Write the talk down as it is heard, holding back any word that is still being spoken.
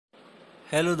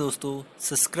Hello दोस्तों,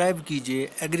 subscribe कीजिए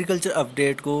agriculture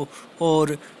update को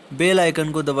और बेल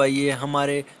आइकन को दबाइए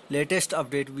हमारे लेटेस्ट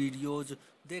अपडेट वीडियोस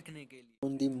देखने के लिए।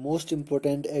 On the most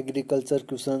important agriculture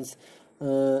questions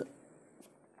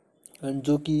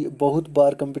जो कि बहुत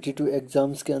बार कम्पिटिटिव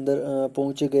एग्जाम्स के अंदर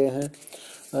पहुंचे गए हैं।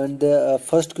 And the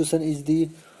first question is the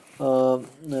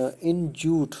in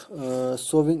jute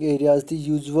sowing areas the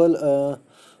usual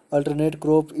alternate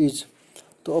crop is.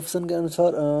 तो ऑप्शन के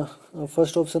अनुसार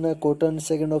फर्स्ट ऑप्शन है कॉटन,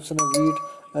 सेकंड ऑप्शन है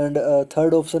वीट एंड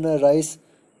थर्ड ऑप्शन है राइस,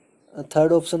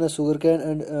 थर्ड ऑप्शन है sugar cane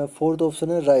and fourth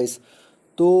option है rice.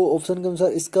 तो option के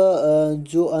अनुसार इसका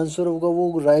जो आंसर होगा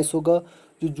वो राइस होगा।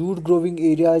 जो जूट ग्रोविंग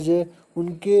एरियाज है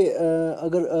उनके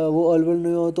अगर वो अवेलेबल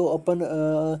नहीं हो तो अपन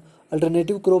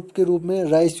अल्टरनेटिव क्रॉप के रूप में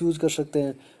राइस यूज़ कर सकते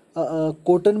हैं।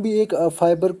 कॉटन भी एक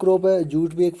फाइबर क्रॉप है,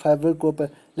 जूट भी एक फाइबर क्रॉप है,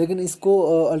 लेकिन इसको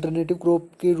अल्टरनेटिव क्रॉप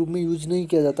के रूप में यूज नहीं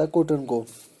किया जाता कॉटन को।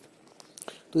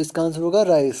 तो इसका आंसर होगा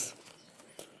rice.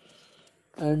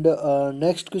 And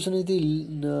next question is the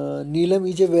Neelam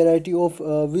is a variety of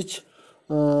which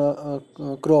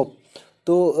crop.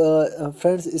 तो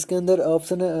फ्रेंड्स इसके अंदर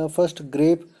ऑप्शन है first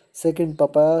grep, second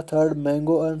papaya, third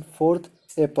mango and fourth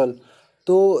Apple.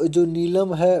 तो जो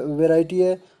नीलम है वैरायटी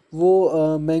है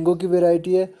वो मैंगो की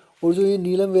वैरायटी है, और जो ये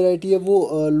नीलम वैरायटी है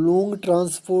वो लॉन्ग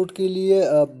ट्रांसपोर्ट के लिए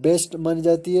बेस्ट मानी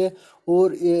जाती है।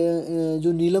 और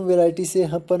जो नीलम वैरायटी से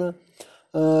अपन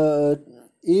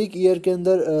एक ईयर के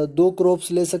अंदर दो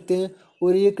क्रॉप्स ले सकते हैं,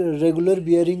 और ये एक रेगुलर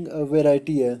बियरिंग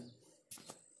वैरायटी है।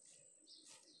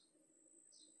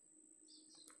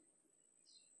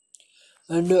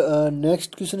 And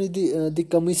next question is the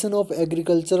commission of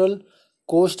agricultural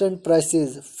cost and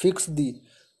prices fix दी।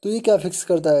 तो ये क्या फिक्स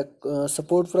करता है?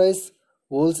 Support price,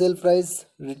 wholesale price,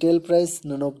 retail price,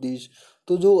 none of these.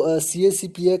 तो जो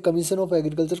CACP है, commission of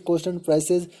agriculture cost and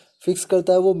prices fix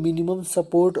करता है वो मिनिमम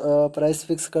सपोर्ट प्राइस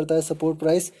फिक्स करता है, सपोर्ट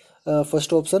प्राइस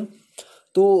फर्स्ट ऑप्शन।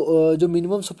 तो जो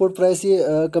मिनिमम सपोर्ट प्राइस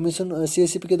ये कमीशन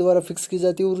CACP के द्वारा फिक्स की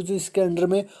जाती है, और जो इसके अंडर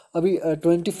में अभी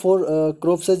 24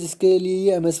 क्रॉप्स है जिसके लिए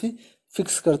ये MSP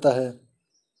फिक्स करता है।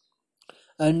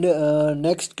 And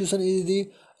next question is the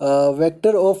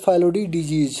vector of phyllody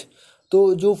disease.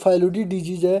 तो जो फाइलोडी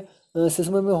डिजीज है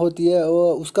सिस्टम में होती है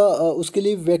उसका उसके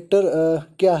लिए वेक्टर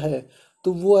क्या है?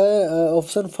 तो वो है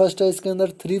ऑप्शन फर्स्ट है इसके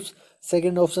अंदर थ्रिप्स,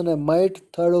 सेकंड ऑप्शन है माइट,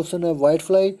 थर्ड ऑप्शन है white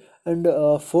fly and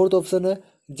fourth option है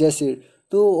जैसिड।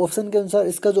 तो ऑप्शन के अनुसार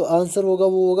इसका जो आंसर होगा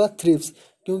वो होगा थ्रिप्स,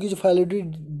 क्योंकि जो फाइलोडी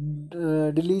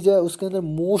डिलीज है उसके अंदर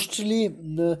मोस्टली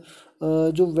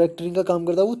जो वेक्टरिंग का काम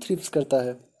करता है वो थ्रिप्स करता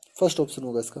है। फर्स्ट ऑप्शन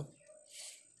होगा इसका।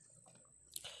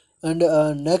 And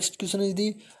next question is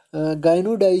the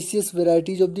गाइनोडाइसियस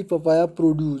varieties of the papaya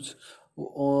produce.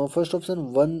 First option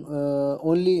one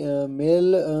only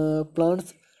mail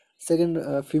plants,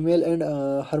 second female and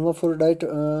hermaphrodite,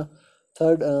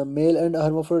 third male and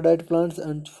hermaphrodite plants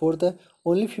and fourth है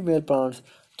ओनली फीमेल प्लांट्स।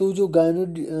 तो जो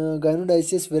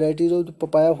गाइनोडाइसियस varieties of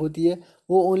papaya होती है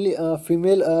वो only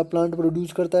female plant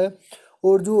produce करता है।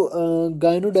 और जो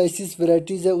गाइनोडाइसिस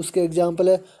वेराइटीज़ है उसके एग्जांपल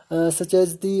है such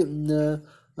as the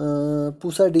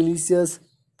Pusa delicious,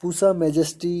 Pusa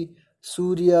majesty,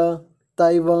 Surya,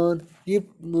 Taiwan. ये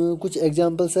कुछ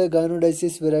एग्जांपल्स है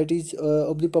गाइनोडाइसिस वेराइटीज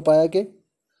ऑफ द पपाया के।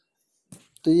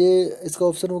 तो ये इसका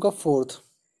ऑप्शन होगा fourth.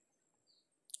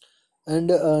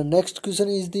 And next question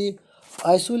is the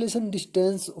isolation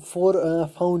distance for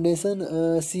foundation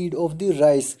seed of the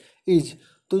rice is.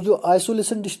 तो जो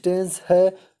आइसोलेशन डिस्टेंस है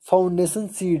फाउंडेशन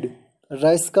सीड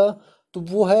राइस का, तो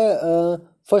वो है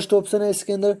फर्स्ट ऑप्शन है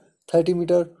इसके अंदर 30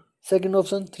 metre, second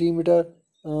option 3 metre,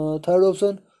 third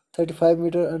option 35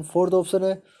 metre and fourth option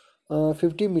है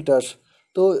 50 मीटर्स।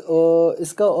 तो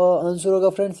इसका आंसर होगा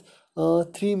friends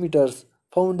 3 metres.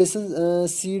 Foundation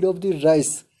seed of the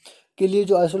rice के लिए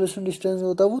जो आइसोलेशन डिस्टेंस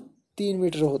होता है वो 3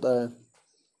 मीटर होता है।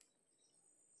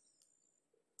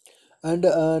 And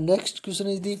next question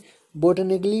is the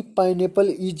बोटेनिकली pineapple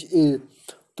is a.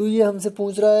 तो ये हमसे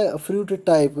पूछ रहा है फ्रूट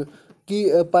टाइप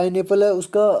कि पाइनएप्पल है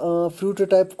उसका फ्रूट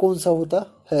टाइप कौन सा होता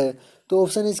है। तो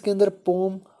ऑप्शन इसके अंदर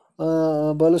पोम,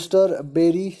 बलस्टर,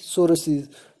 बेरी, सोरोसिस।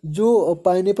 जो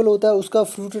पाइनएप्पल होता है उसका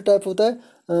फ्रूट टाइप होता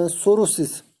है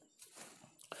सोरोसिस,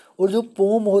 और जो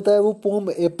पोम होता है वो पोम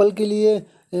एप्पल के लिए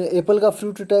एप्पल का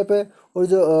फ्रूट टाइप है, और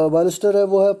जो बालस्टर है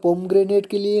वो है पोमग्रेनेट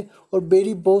के लिए। और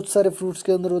बेरी बहुत सारे फ्रूट्स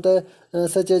के अंदर होता है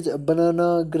such as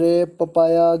banana, grep,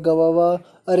 papaya, गवावा,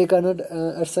 अरेकानट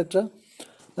etcetera.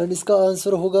 And इसका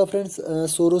आंसर होगा friends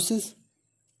sorosis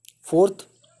fourth.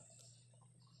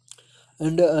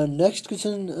 And next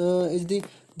question is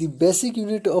the basic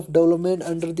unit of development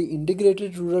under the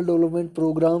integrated rural development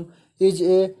programme is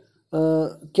a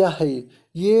क्या है?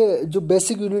 ये जो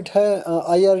बेसिक यूनिट है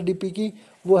IRDP की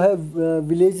वो है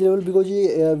विलेज लेवल, बिकॉज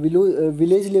ये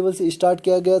विलेज लेवल से स्टार्ट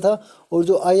किया गया था। और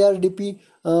जो IRDP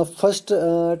फर्स्ट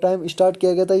टाइम स्टार्ट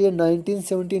किया गया था ये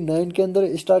 1979 के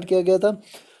अंदर स्टार्ट किया गया था।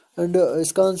 एंड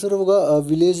इसका आंसर होगा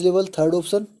village level, third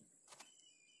option.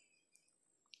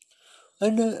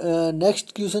 And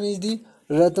next question is the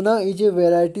Ratna is a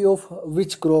variety of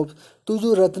which crop. तो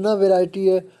जो रत्ना वेराइटी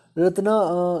है, रत्ना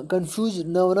कंफ्यूज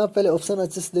ना होना, पहले ऑप्शन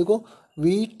अच्छे से देखो,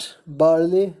 वीट,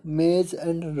 बार्ले, मेज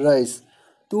एंड राइस।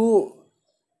 तो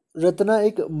रत्ना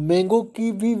एक मैंगो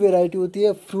की भी वेराइटी होती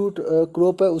है, फ्रूट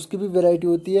क्रॉप है उसकी भी वेराइटी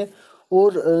होती है,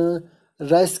 और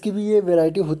राइस की भी ये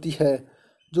वेराइटी होती है।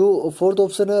 जो फोर्थ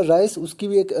ऑप्शन है राइस, उसकी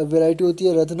भी एक वेराइटी होती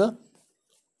है Ratna.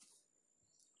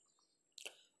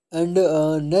 And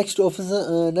next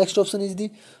option is the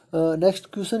next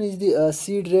question is the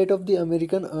seed rate of the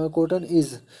American cotton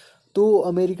is. तो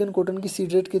अमेरिकन कॉटन की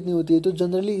सीड रेट कितनी होती है? तो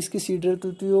जनरली इसकी सीड रेट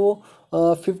होती है वो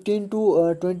 15 to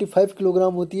 25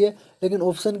 किलोग्राम होती है, लेकिन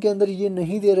ऑप्शन के अंदर ये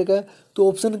नहीं दे रखा है, तो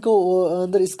ऑप्शन को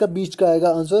अंदर इसका बीच का आएगा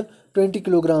आंसर 20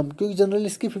 किलोग्राम, क्योंकि जनरली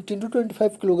इसकी 15 to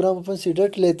 25 kilogram upon seed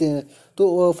rate लेते हैं।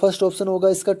 तो फर्स्ट ऑप्शन होगा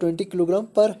इसका 20 किलोग्राम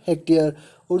पर हेक्टेयर।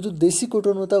 और जो देसी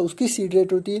कॉटन होता है उसकी सीड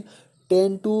रेट होती है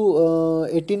 10 to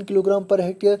 18 किलोग्राम पर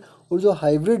हेक्टेयर। और जो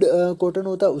हाइब्रिड कॉटन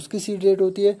होता है उसकी सीड रेट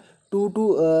होती है 2 to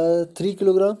 3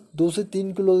 किलोग्राम, 2 से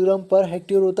 3 किलोग्राम पर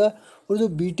हेक्टेयर होता है। और जो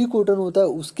BT कॉटन होता है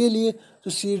उसके लिए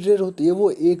जो सीड रेट होती है वो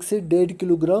 1 से 1.5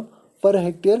 किलोग्राम पर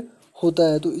हेक्टेयर होता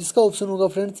है। तो इसका ऑप्शन होगा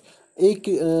फ्रेंड्स एक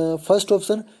first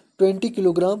option 20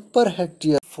 kilogram per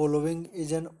hectare. Following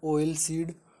is an oil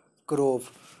seed crop.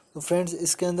 तो फ्रेंड्स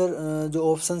इसके अंदर जो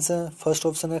ऑप्शंस हैं, फर्स्ट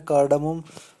ऑप्शन है कार्डामोम।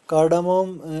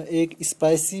 कार्डामोम एक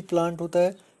स्पाइसी प्लांट होता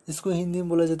है जिसको हिंदी में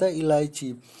बोला जाता है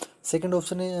इलायची। सेकंड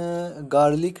ऑप्शन है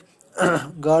गार्लिक।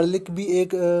 गार्लिक भी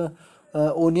एक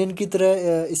ओनियन की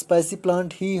तरह स्पाइसी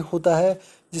प्लांट ही होता है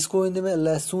जिसको हिंदी में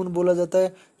लहसुन बोला जाता है।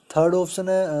 थर्ड ऑप्शन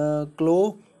है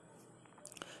क्लोव।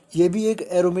 ये भी एक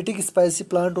एरोमेटिक स्पाइसी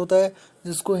प्लांट होता है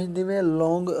जिसको हिंदी में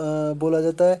लौंग बोला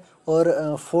जाता है।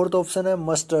 और फोर्थ ऑप्शन है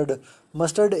मस्टर्ड।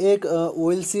 मस्टर्ड एक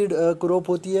ऑयल सीड क्रॉप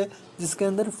होती है जिसके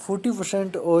अंदर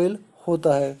 40% ऑयल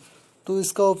होता है। तो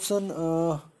इसका ऑप्शन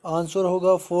आंसर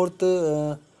होगा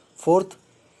fourth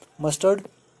mustard.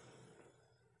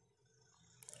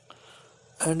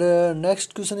 And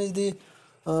next question is the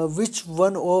which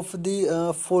one of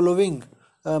the following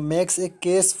makes a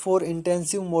case for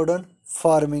intensive modern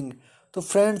farming. तो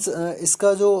फ्रेंड्स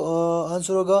इसका जो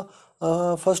आंसर होगा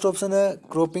फर्स्ट ऑप्शन है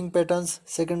क्रॉपिंग पैटर्न्स,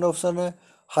 सेकंड ऑप्शन है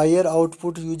higher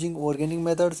output using organic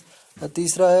methods,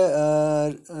 तीसरा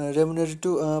है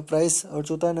remunerative price, और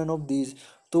चौथा है नन ऑफ दीज।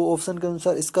 तो ऑप्शन के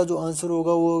अनुसार इसका जो आंसर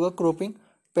होगा वो होगा cropping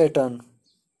pattern.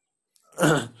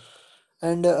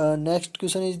 And next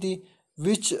question is the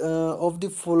which of the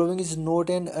following is not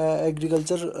an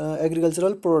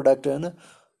agricultural product, है ना।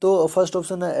 तो फर्स्ट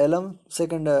ऑप्शन है एलम,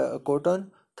 सेकंड है कॉटन,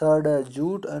 थर्ड है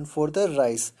जूट एंड फोर्थ है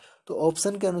राइस। तो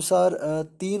ऑप्शन के अनुसार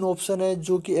तीन ऑप्शन है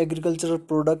जो कि एग्रीकल्चरल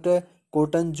प्रोडक्ट है,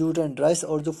 कॉटन, जूट एंड राइस।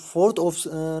 और जो फोर्थ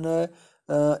ऑप्शन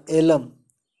है alum,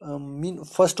 mean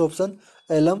first option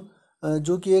alum,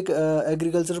 जो कि एक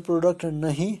एग्रीकल्चरल प्रोडक्ट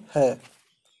नहीं है।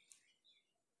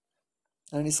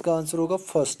 एंड इसका आंसर होगा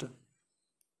first.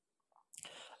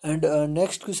 And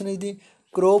next question is the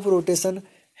crop rotation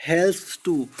helps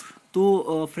to.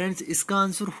 तो फ्रेंड्स इसका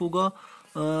आंसर होगा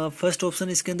फर्स्ट ऑप्शन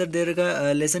इसके अंदर दे रखा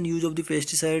है lesson use of the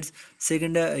pesticides,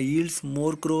 second है yields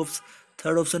more crops,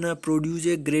 third option है produce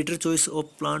a greater choice of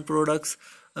plant products,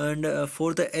 and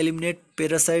fourth है eliminate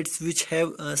parasites which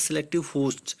have selective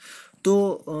host. तो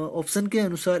ऑप्शन के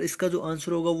अनुसार इसका जो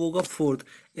आंसर होगा वो होगा fourth,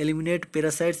 eliminate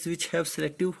parasites which have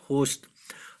selective host.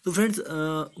 तो फ्रेंड्स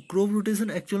क्रॉप रोटेशन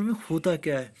एक्चुअल में होता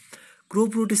क्या है?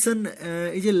 क्रॉप रोटेशन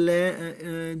इज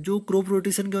ए जो क्रॉप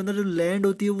रोटेशन के अंदर जो लैंड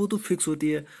होती है वो तो फिक्स होती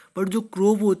है, बट जो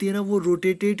क्रॉप होती है ना वो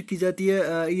रोटेटेड की जाती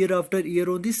है year after year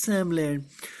on the same land.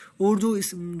 और जो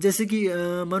जैसे कि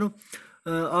मानो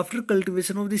after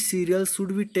cultivation of the serial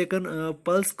should be taken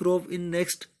pulse crop in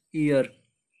next year.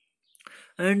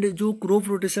 And जो क्रॉप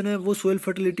रोटेशन है वो सोइल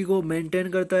फर्टिलिटी को मेंटेन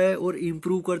करता है और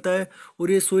इम्प्रूव करता है,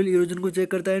 और ये सोइल इरोजन को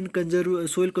चेक करता है एंड कंजर्व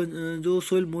सोइल जो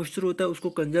सोइल मॉइस्चर होता है उसको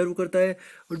कंजर्व करता है।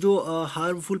 और जो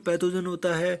हार्मफुल पैथोजन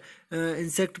होता है,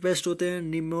 इंसेक्ट पेस्ट होते हैं,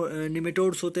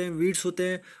 निमेटोड्स होते हैं, वीड्स होते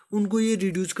हैं, उनको ये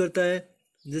रिड्यूस करता है,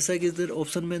 जैसा कि इधर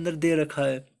ऑप्शन में अंदर दे रखा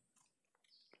है।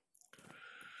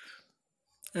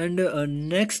 And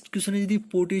next question is the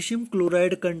potassium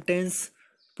chloride contains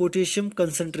potassium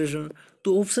concentration.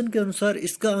 तो ऑप्शन के अनुसार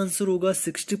इसका आंसर होगा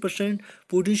 60%।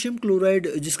 पोटेशियम क्लोराइड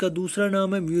जिसका दूसरा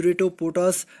नाम है म्यूरेट ऑफ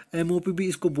पोटास, MOP भी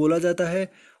इसको बोला जाता है,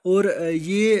 और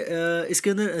इसके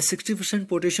अंदर 60%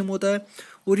 पोटेशियम होता है,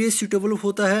 और ये सूटेबल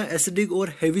होता है एसिडिक और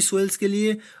हैवी सॉइल्स के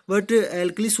लिए, बट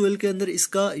एल्कली सॉइल के अंदर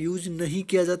इसका यूज नहीं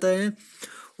किया जाता है।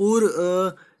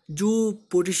 और जो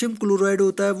पोटेशियम क्लोराइड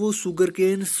होता है वो sugar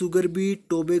cane, sugar beet,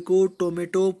 tobacco,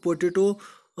 tomato, potato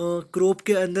crop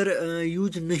के अंदर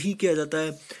यूज नहीं किया जाता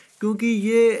है, क्योंकि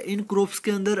ये इन क्रॉप्स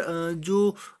के अंदर जो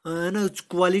है ना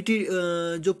क्वालिटी,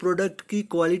 जो प्रोडक्ट की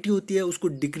क्वालिटी होती है उसको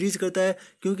डिक्रीज करता है,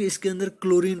 क्योंकि इसके अंदर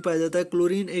क्लोरीन पाया जाता है।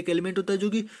 क्लोरीन एक एलिमेंट होता है जो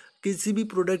कि किसी भी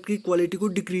प्रोडक्ट की क्वालिटी को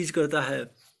डिक्रीज करता है।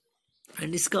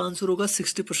 एंड इसका आंसर होगा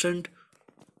 60%।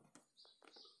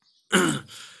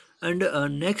 And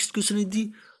next question is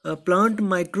the plant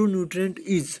micronutrient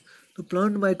is, तो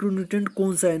प्लांट माइक्रोन्यूट्रिएंट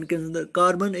कौन सा है इनके अंदर?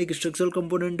 कार्बन एक स्ट्रक्चरल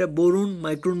कंपोनेंट है, बोरोन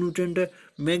माइक्रोन्यूट्रिएंट है,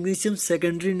 मैग्नीशियम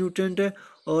सेकेंडरी न्यूट्रिएंट है,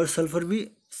 और सल्फर भी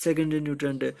सेकेंडरी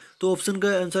न्यूट्रिएंट है। तो ऑप्शन का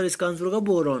आंसर, इसका आंसर होगा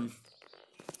boron.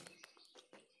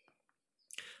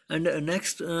 And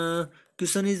next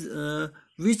question is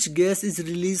which gas is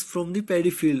release from the paddy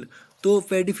field, तो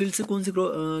पैडी फील्ड से कौन सी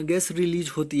गैस रिलीज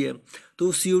होती है?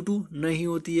 तो CO2 नहीं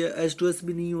होती है, H2S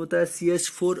भी नहीं होता है,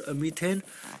 CH4 मीथेन,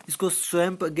 इसको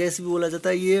स्वैम्प गैस भी बोला जाता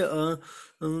है, ये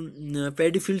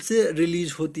पैडी फील्ड से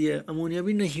रिलीज होती है। अमोनिया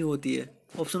भी नहीं होती है,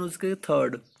 ऑप्शन उसके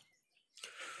third.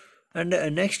 And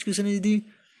next question is the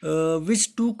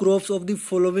which two crops of the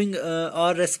following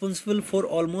are responsible for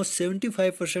almost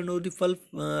 75% of the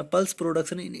pulse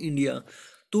production in India?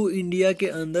 तो इंडिया के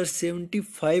अंदर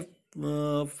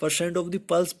 75% ऑफ द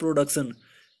पल्स प्रोडक्शन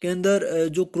के अंदर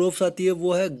जो क्रॉप्स आती है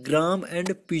वो है ग्राम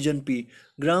एंड पिजन पी।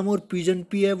 ग्राम और पिजन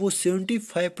पी है वो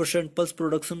 75% पल्स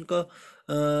प्रोडक्शन का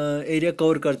एरिया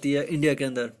कवर करती है इंडिया के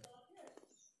अंदर।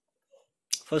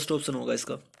 फर्स्ट ऑप्शन होगा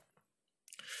इसका।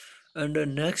 And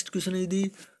next question is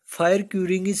the fire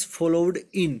curing is followed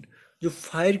in, जो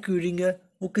फायर क्यूरिंग है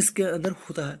वो किसके अंदर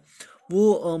होता है?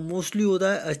 वो मोस्टली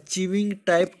होता है चिविंग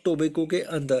टाइप टोबैको के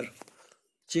अंदर,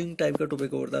 चिंग टाइप का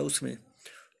टोबैको होता है उसमें।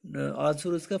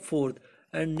 आंसर इसका fourth.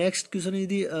 And next question is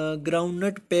the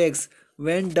groundnut pegs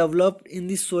when developed in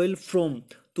the soil from,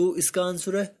 तो इसका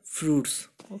आंसर है फ्रूट्स।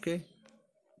 ओके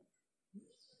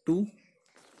 2